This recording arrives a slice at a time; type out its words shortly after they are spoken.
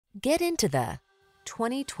Get into the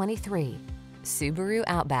 2023 Subaru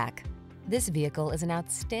Outback. This vehicle is an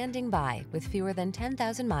outstanding buy with fewer than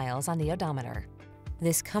 10,000 miles on the odometer.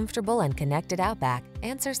 This comfortable and connected Outback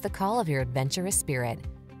answers the call of your adventurous spirit.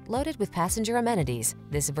 Loaded with passenger amenities,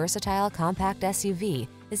 this versatile compact SUV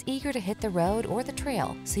is eager to hit the road or the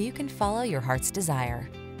trail so you can follow your heart's desire.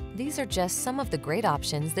 These are just some of the great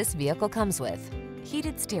options this vehicle comes with: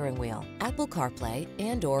 heated steering wheel, Apple CarPlay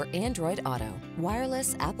and/or Android Auto,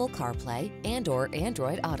 wireless Apple CarPlay and/or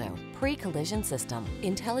Android Auto, pre-collision system,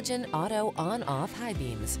 intelligent auto on-off high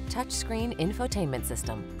beams, touchscreen infotainment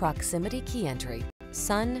system, proximity key entry,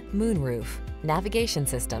 sun, moonroof, navigation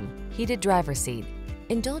system, heated driver's seat.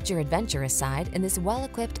 Indulge your adventurous side in this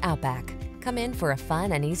well-equipped Outback. Come in for a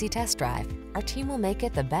fun and easy test drive. Our team will make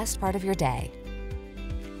it the best part of your day.